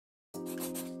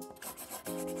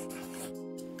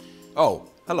Oh,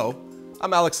 hello.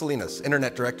 I'm Alex Salinas,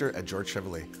 Internet Director at George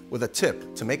Chevrolet, with a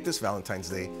tip to make this Valentine's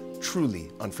Day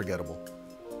truly unforgettable.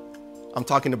 I'm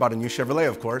talking about a new Chevrolet,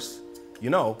 of course. You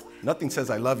know, nothing says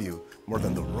I love you more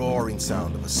than the roaring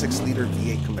sound of a 6-liter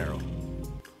V8 Camaro,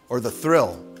 or the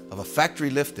thrill of a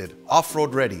factory-lifted,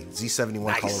 off-road-ready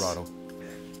Z71 Colorado.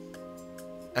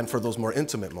 And for those more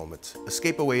intimate moments,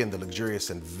 escape away in the luxurious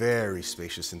and very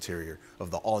spacious interior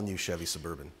of the all-new Chevy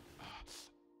Suburban.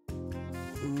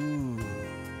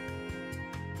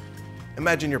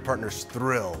 Imagine your partner's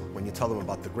thrill when you tell them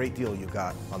about the great deal you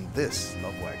got on this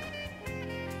love wagon.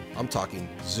 I'm talking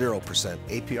 0%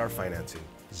 APR financing,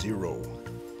 zero,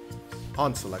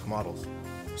 on select models.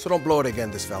 So don't blow it again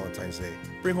this Valentine's Day.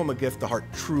 Bring home a gift the heart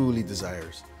truly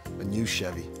desires, a new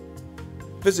Chevy.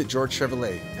 Visit George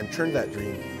Chevrolet and turn that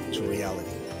dream to reality.